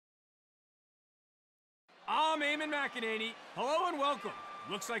I'm Eamon McEnany. Hello and welcome.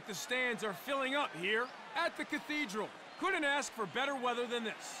 Looks like the stands are filling up here at the Cathedral. Couldn't ask for better weather than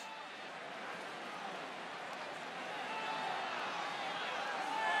this.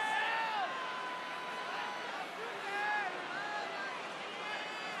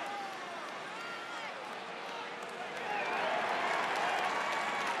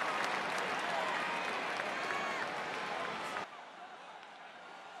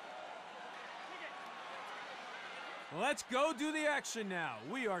 Let's go do the action now.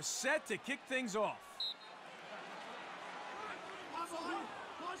 We are set to kick things off.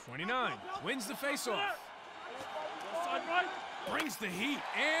 29 wins the faceoff. Brings the heat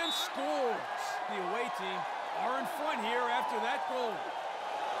and scores. The away team are in front here after that goal.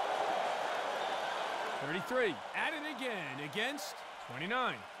 33 at it again against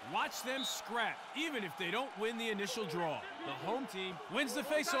 29. Watch them scrap, even if they don't win the initial draw. The home team wins the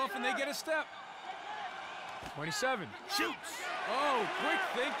faceoff and they get a step. 27 shoots. Oh, quick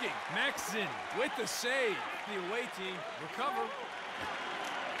thinking. Maxson with the save. The away team recover.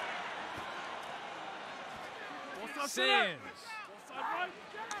 Sands.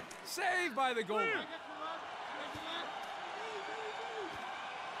 Saved by the goal.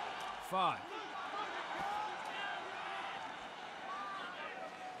 5.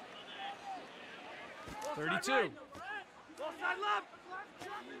 .32. Ball side left.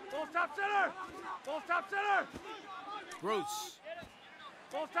 Ball top center. Ball top center. Gross.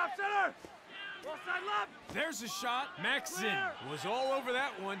 Ball top center. Ball side left. There's a shot. Maxson was all over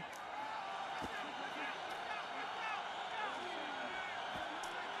that one.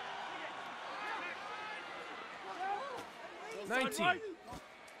 19.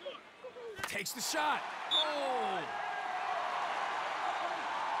 Takes the shot. Oh!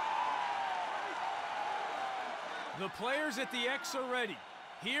 The players at the X are ready.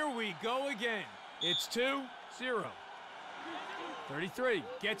 Here we go again. It's 2-0. 33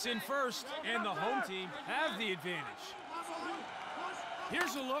 gets in first, and the home team have the advantage.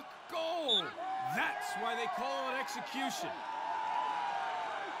 Here's a look. Goal! That's why they call it execution.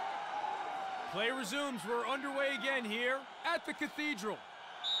 Play resumes. We're underway again here at the Cathedral.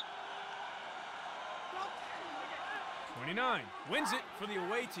 29 wins it for the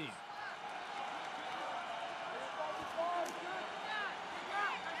away team.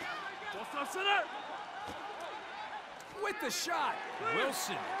 With the shot,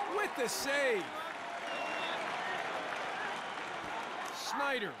 Wilson with the save.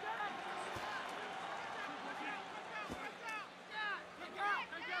 Snyder.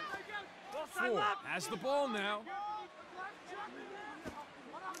 Four has the ball now.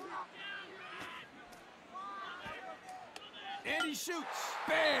 And he shoots.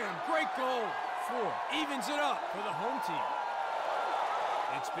 Bam! Great goal. 4 evens it up for the home team.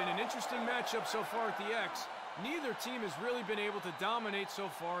 It's been an interesting matchup so far at the X. Neither team has really been able to dominate so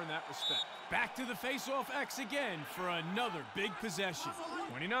far in that respect. Back to the face-off X again for another big possession.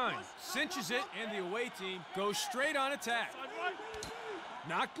 29 cinches it, and the away team goes straight on attack.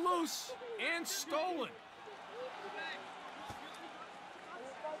 Knocked loose and stolen.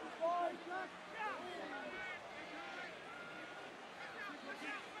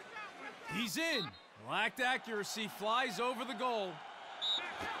 He's in. Lacked accuracy, flies over the goal.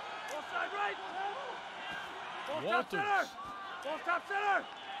 Ball side right. Ball Walters. top center. Ball top center.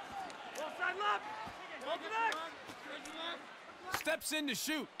 Ball side left. Ball connect. Steps in to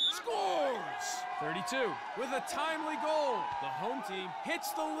shoot. Scores! 32 with a timely goal. The home team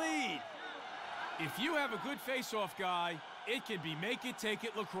hits the lead. If you have a good face-off guy, it can be make it, take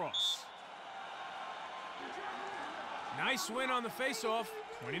it lacrosse. Nice win on the face-off.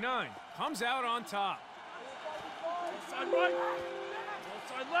 29 comes out on top. Ball side right. Ball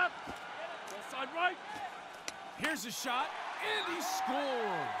side left. Ball side right. Here's a shot, and he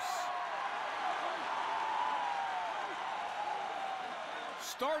scores.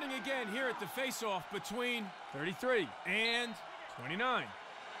 Starting again here at the face-off between 33 and 29.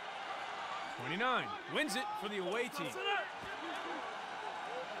 29 wins it for the away team.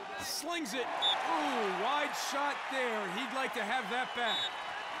 Slings it. Ooh, wide shot there. He'd like to have that back.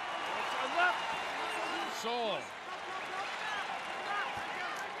 Saul.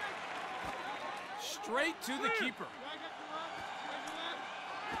 Straight to the keeper.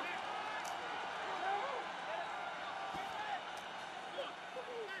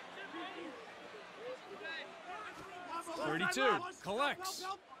 .32 collects.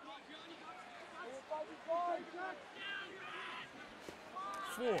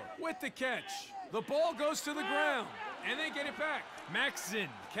 4 with the catch. The ball goes to the ground, and they get it back. Maxson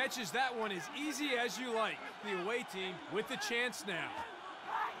catches that one as easy as you like. The away team with the chance now.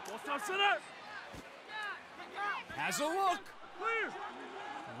 Ball top center. Has a look. Clear.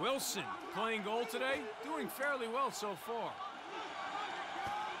 Wilson playing goal today, doing fairly well so far.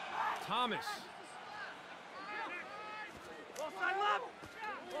 Thomas. Ball side left.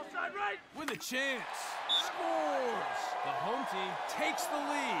 Ball side right. With a chance. Scores. The home team takes the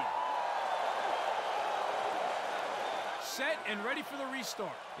lead. Set and ready for the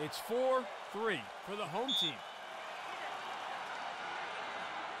restart. It's 4-3 for the home team.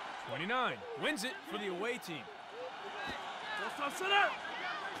 29 wins it for the away team. Ball stop center.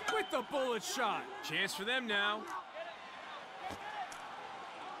 With the bullet shot. Chance for them now.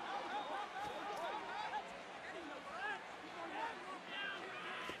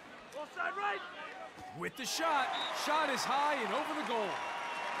 Ball side right. With the shot. Shot is high and over the goal.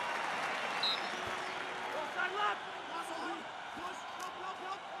 Ball side left.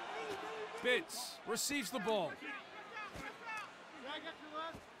 Bitts receives the ball.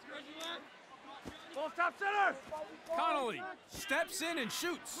 Ball stop center. Connolly steps in and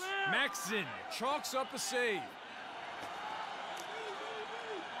shoots. Maxson chalks up a save.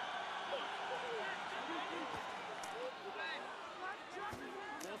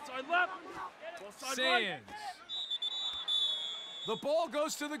 Ball side left. Ball side right. Sands. The ball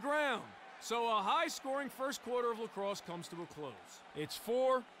goes to the ground. So a high-scoring first quarter of lacrosse comes to a close. It's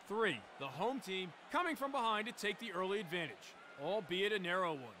 4-3. The home team coming from behind to take the early advantage, albeit a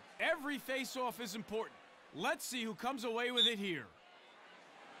narrow one. Every face-off is important. Let's see who comes away with it here.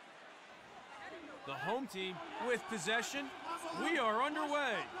 The home team with possession. We are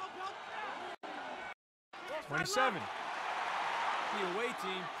underway. 27. The away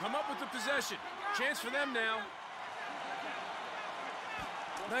team come up with the possession. Chance for them now.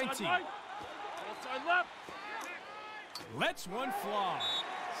 19. Ball side left. Lets one fly.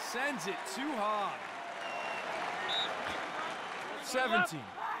 Sends it too high. 17.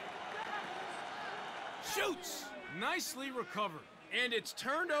 Shoots. Nicely recovered. And it's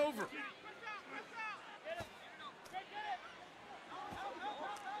turned over.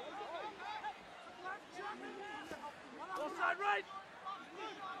 Ball side right.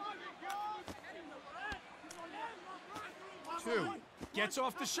 2. Gets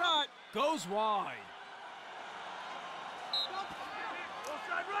off the shot. Goes wide. Ball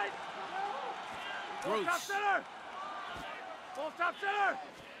side right. Ball Gross. stop center. Ball stop center.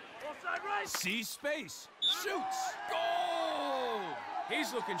 Ball side right. Sees space. Shoots. Goal!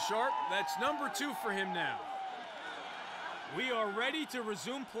 He's looking sharp. That's number 2 for him now. We are ready to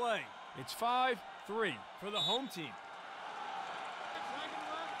resume play. It's 5-3 for the home team.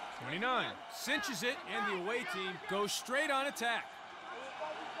 29 cinches it, and the away team goes straight on attack.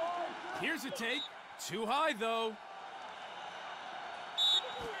 Here's a take. Too high, though.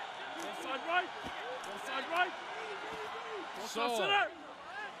 Ball side right. Ball side right. Ball stop Saul. center.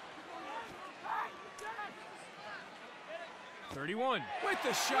 31 with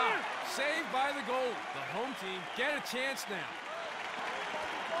the shot. Saved by the goal. The home team get a chance now.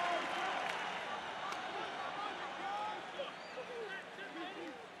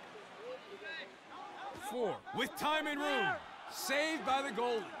 4 with time and room. Saved by the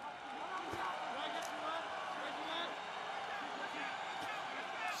goalie.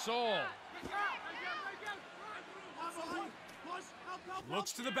 Saul.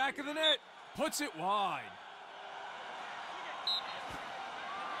 Looks to the back of the net. Puts it wide.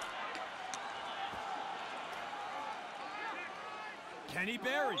 Kenny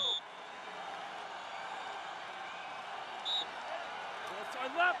Berry. Ball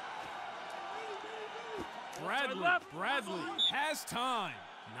side left. Bradley has time.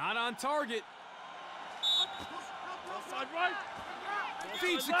 Not on target. Ball side right. Ball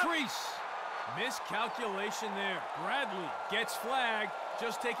Feeds the side left. crease. Miscalculation there. Bradley gets flagged,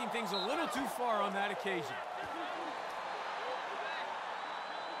 just taking things a little too far on that occasion.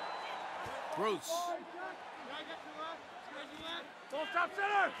 Gross. Ball stop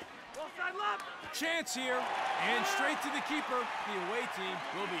center. Ball side left. Chance here, and straight to the keeper. The away team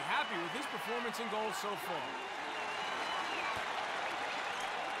will be happy with his performance in goal so far.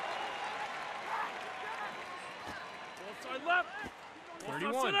 Ball side left. Ball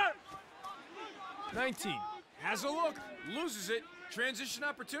stop 31. center. 19. Has a look. Loses it. Transition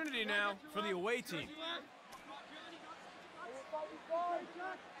opportunity now for the away team. Ball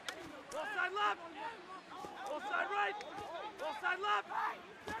side left. Ball side right. Ball side left.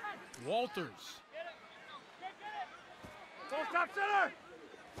 Walters. Ball stop center.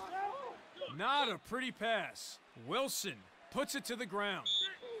 Not a pretty pass. Wilson puts it to the ground.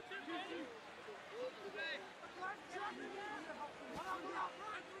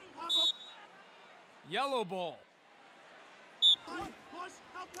 Yellow ball.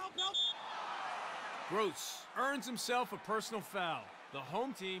 Gross earns himself a personal foul. The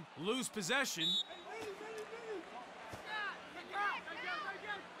home team lose possession.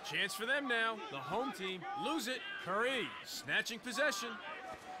 Chance for them now. The home team lose it. Curry snatching possession.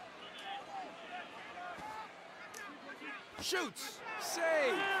 Shoots.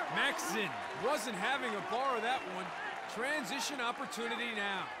 Save. Maxson wasn't having a bar of that one. Transition opportunity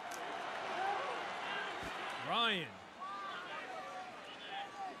now. Ryan.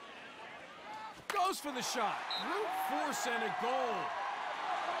 Goes for the shot. Brute force and a goal.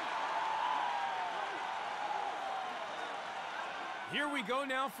 Here we go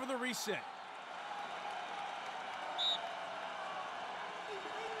now for the reset.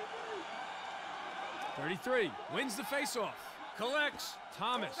 .33 wins the faceoff. Collects.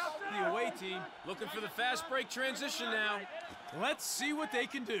 Thomas, the away team, looking for the fast break transition now. Let's see what they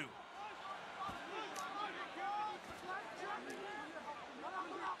can do.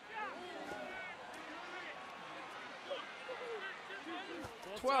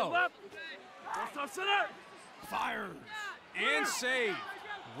 Fires and save.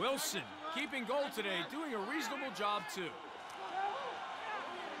 Wilson keeping goal today, doing a reasonable job too.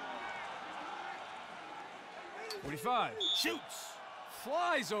 45 shoots,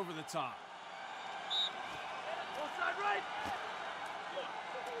 flies over the top.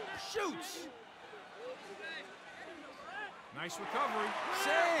 Shoots. Nice recovery.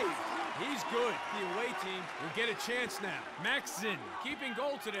 Save. He's good. The away team will get a chance now. Maxson keeping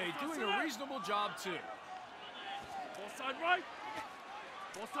goal today, doing a reasonable job too. Ball side right.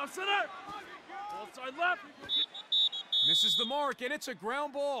 Ball side center. Ball side left. Misses the mark, and it's a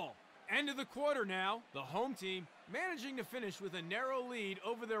ground ball. End of the quarter now. The home team managing to finish with a narrow lead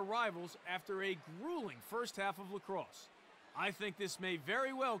over their rivals after a grueling first half of lacrosse. I think this may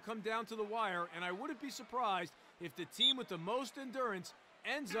very well come down to the wire, and I wouldn't be surprised if the team with the most endurance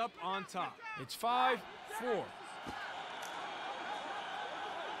ends up on top. It's 5-4.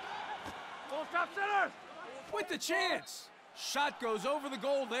 Ball stop center. With the chance. Shot goes over the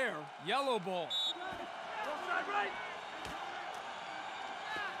goal there. Yellow ball. Ball side right.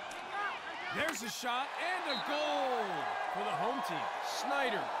 There's a shot and a goal for the home team.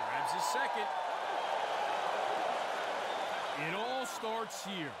 Snyder grabs his second. It all starts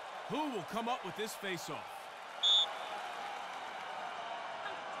here. Who will come up with this faceoff?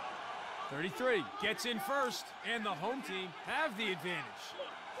 33 gets in first, and the home team have the advantage.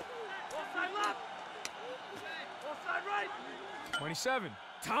 Ball side left. Ball side right. 27.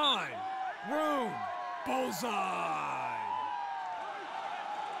 Time. Room. Bullseye.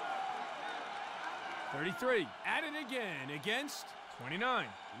 33. At it again against 29.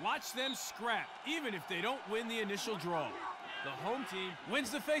 Watch them scrap, even if they don't win the initial draw. The home team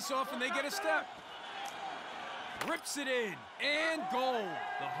wins the faceoff, and they get a step. Rips it in, and goal.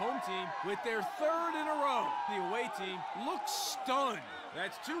 The home team with their third in a row. The away team looks stunned.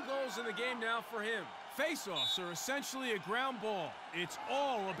 That's 2 goals in the game now for him. Faceoffs are essentially a ground ball. It's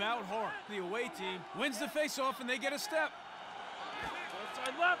all about heart. The away team wins the faceoff, and they get a step. Ball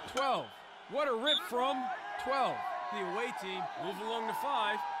side left. 12. What a rip from 12. The away team move along to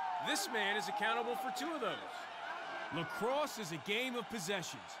 5. This man is accountable for 2 of those. Lacrosse is a game of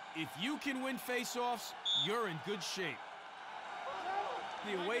possessions. If you can win faceoffs, you're in good shape.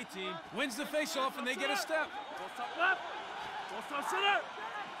 The away team wins the faceoff, and they get a step. Ball stop left. Ball stop center.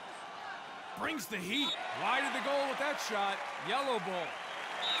 Brings the heat. Wide of the goal with that shot. Yellow ball.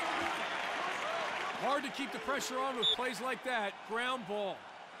 Hard to keep the pressure on with plays like that. Ground ball.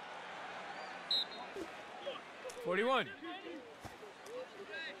 41.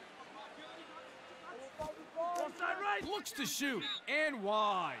 Ball side right. Looks to shoot, and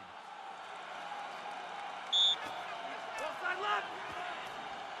wide. Ball side left.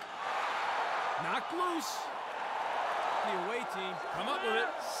 Knocked loose. The away team come up with it.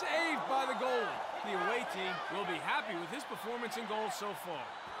 Saved by the goalie. The away team will be happy with his performance in goal so far.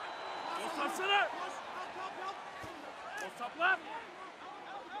 Ball stop center. Ball stop left.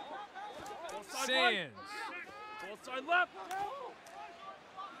 Ball side right. Sands. Ball side left.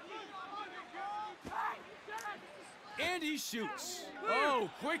 And he shoots. Oh,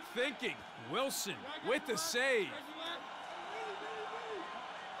 quick thinking. Wilson with the save.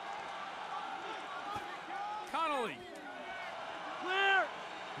 Connolly. Clear.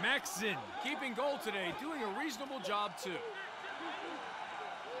 Maxson keeping goal today, doing a reasonable job too.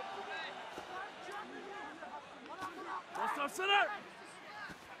 Ball stop center.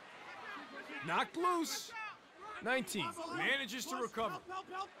 Knocked loose. 19 manages to recover.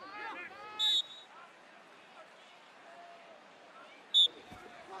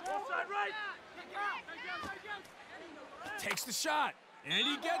 Ball side right. Takes the shot. And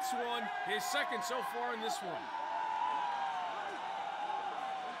he gets one, his second so far in this one.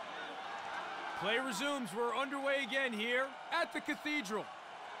 Play resumes. We're underway again here at the Cathedral.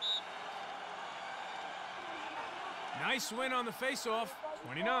 Nice win on the faceoff.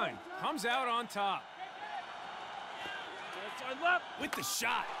 29 comes out on top. Side left. With the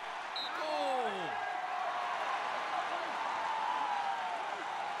shot. Goal!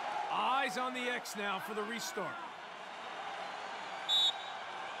 Eyes on the X now for the restart.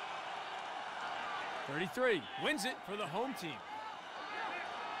 33 wins it for the home team.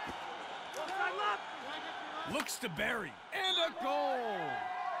 Side left. Looks to bury. And a goal!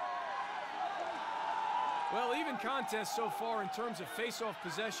 Well, even contest so far in terms of face-off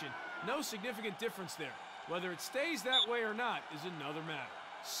possession. No significant difference there. Whether it stays that way or not is another matter.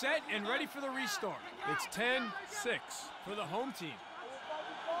 Set and ready for the restart. It's 10-6 for the home team.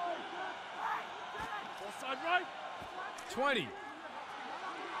 Side right. 20.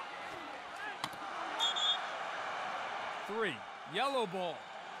 3. Yellow ball.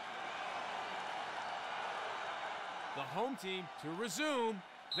 The home team to resume.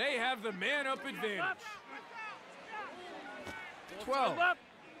 They have the man-up advantage. 12.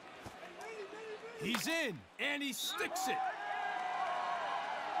 He's in, and he sticks it.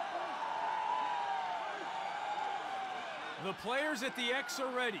 The players at the X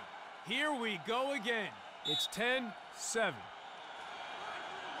are ready. Here we go again. It's 10-7.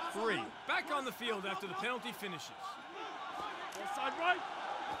 3. Back on the field after the penalty finishes. Side right.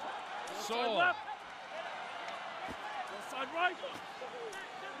 Saul. Side left. Side right.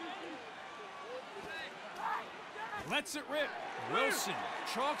 Lets it rip. Wilson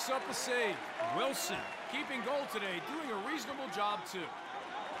chalks up a save. Wilson keeping goal today, doing a reasonable job too.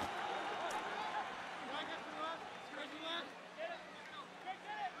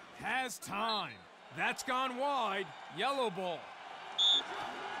 Has time. That's gone wide. Yellow ball.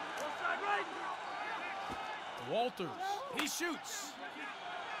 Side right. Walters. He shoots.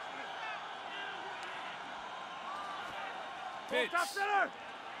 Pitch. Top center.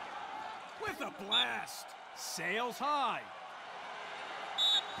 With a blast. Sails high.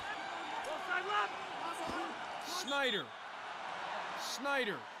 Side left.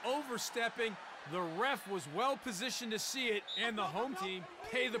 Snyder overstepping. The ref was well positioned to see it, and the home team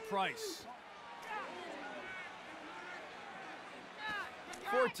pay the price.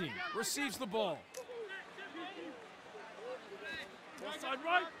 14 receives the ball. Side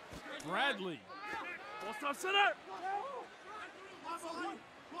right. Bradley. Top center.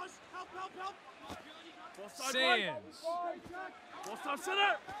 Sands. Top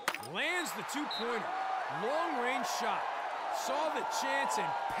center. Lands the two-pointer. Long-range shot. Saw the chance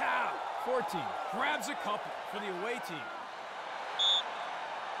and pow! 14 grabs a couple for the away team.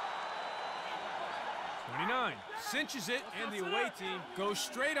 29 cinches it, and the away team goes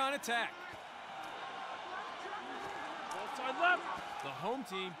straight on attack. Side left. The home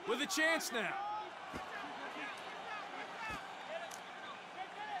team with a chance now.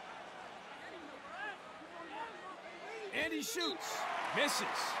 And he shoots. Misses.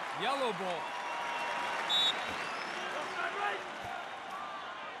 Yellow ball.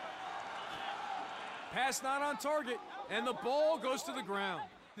 Pass not on target, and the ball goes to the ground.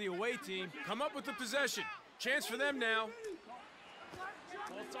 The away team come up with the possession. Chance for them now.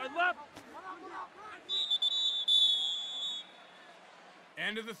 Side left.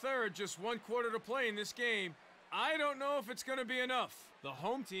 End of the third, just 1 quarter to play in this game. I don't know if it's going to be enough. The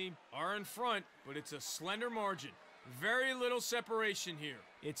home team are in front, but it's a slender margin. Very little separation here.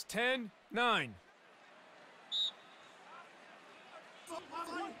 It's 10-9.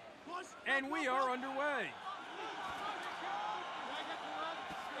 And we are underway.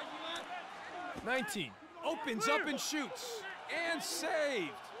 19 opens up and shoots. And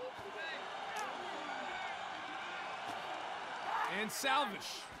saved. And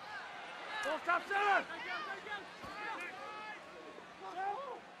salvage. Top center.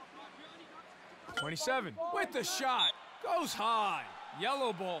 27 with the shot. Goes high.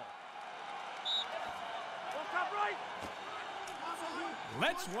 Yellow ball. Top right.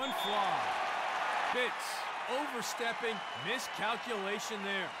 Lets one fly. Fitz overstepping. Miscalculation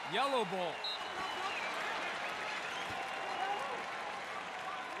there. Yellow ball.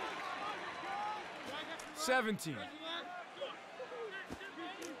 $17.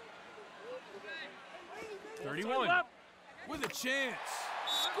 31 with a chance.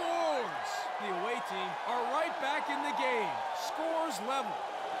 Scores! The away team are right back in the game. Scores level.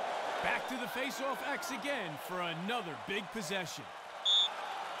 Back to the face-off X again for another big possession.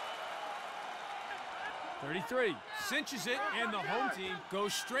 33 cinches it, and the home team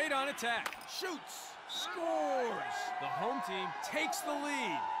goes straight on attack. Shoots. Scores! The home team takes the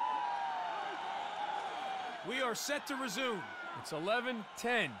lead. We are set to resume. It's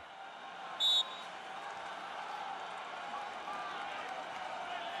 11-10.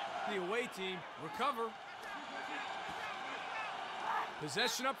 The away team recover.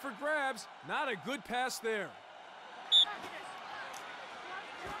 Possession up for grabs. Not a good pass there.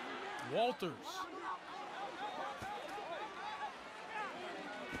 Walters.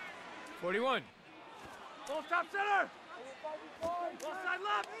 41. Ball top center. Ball side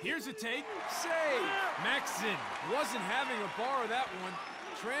left. Here's a take. Save. Maxson wasn't having a bar of that one.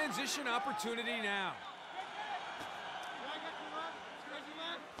 Transition opportunity now.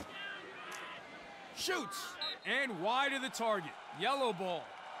 Shoots. And wide of the target. Yellow ball.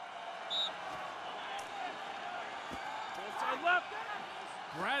 Ball side left.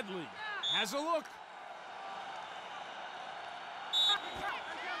 Bradley has a look.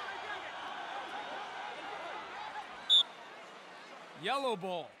 Yellow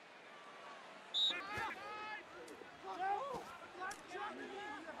ball.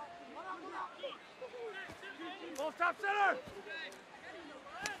 Ball top center.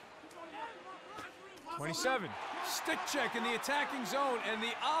 27. Stick check in the attacking zone, and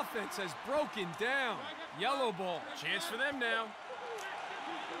the offense has broken down. Yellow ball. Chance for them now.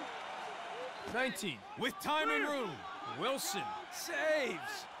 19. With time and room. Wilson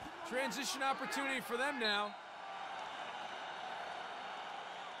saves. Transition opportunity for them now.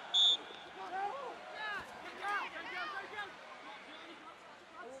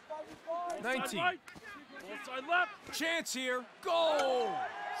 19. Ball side left. Chance here. Goal!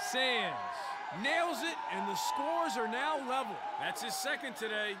 Sands nails it, and the scores are now level. That's his second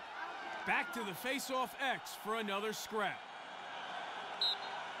today. Back to the face-off X for another scrap.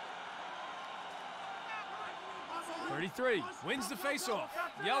 33. Wins the face-off.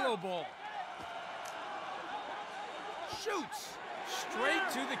 Yellow ball. Shoots. Straight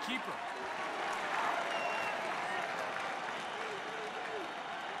to the keeper.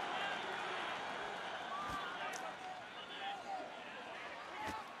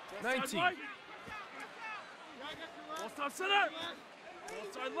 Ball 19. side right. Ball top center.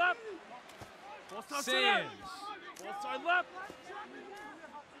 Ball side left. Ball top center. Sands. Ball side left.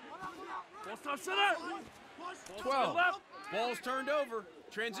 Ball top center. Ball 12. side left. Ball's turned over.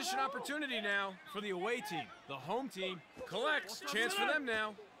 Transition opportunity now for the away team. The home team collects. Chance for them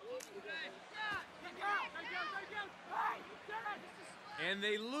now. And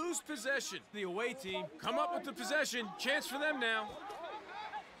they lose possession. The away team come up with the possession. Chance for them now.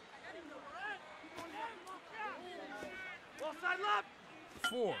 Ball side left.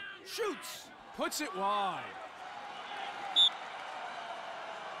 4. Shoots. Puts it wide.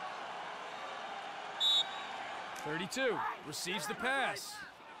 .32. Receives the pass.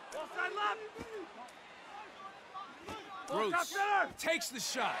 Ball side left. Ball top Gross center. takes the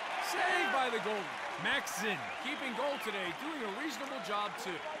shot. Saved by the goalie. Maxson keeping goal today, doing a reasonable job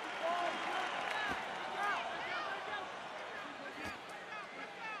too.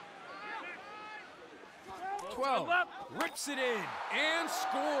 Ball 12. side left. Rips it in and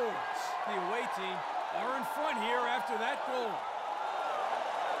scores. The away team are in front here after that goal.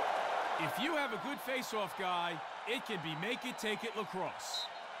 If you have a good face-off guy, it can be make-it-take-it lacrosse.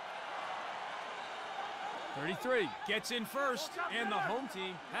 33 gets in first, and the home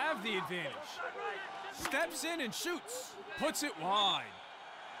team have the advantage. Steps in and shoots. Puts it wide.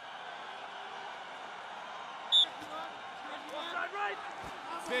 Ball side right.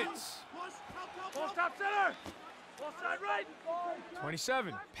 Fits. Ball top center. Ball side right.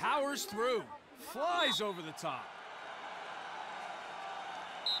 27 powers through. Flies over the top.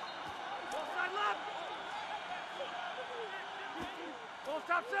 Ball side left. Ball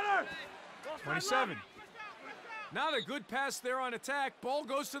top center. Ball side 27. left. Not a good pass there on attack. Ball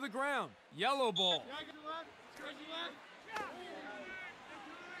goes to the ground. Yellow ball.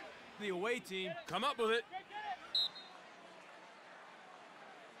 The away team come up with it.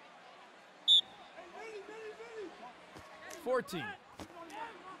 14.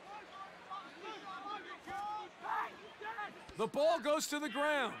 The ball goes to the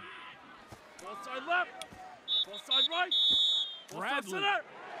ground. Ball side left. Ball side right. Ball top Bradley. center.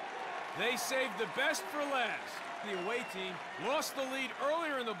 They saved the best for last. The away team lost the lead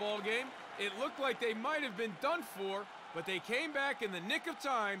earlier in the ballgame. It looked like they might have been done for, but they came back in the nick of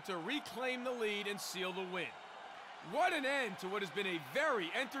time to reclaim the lead and seal the win. What an end to what has been a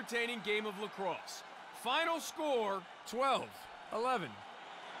very entertaining game of lacrosse. Final score, 12-11.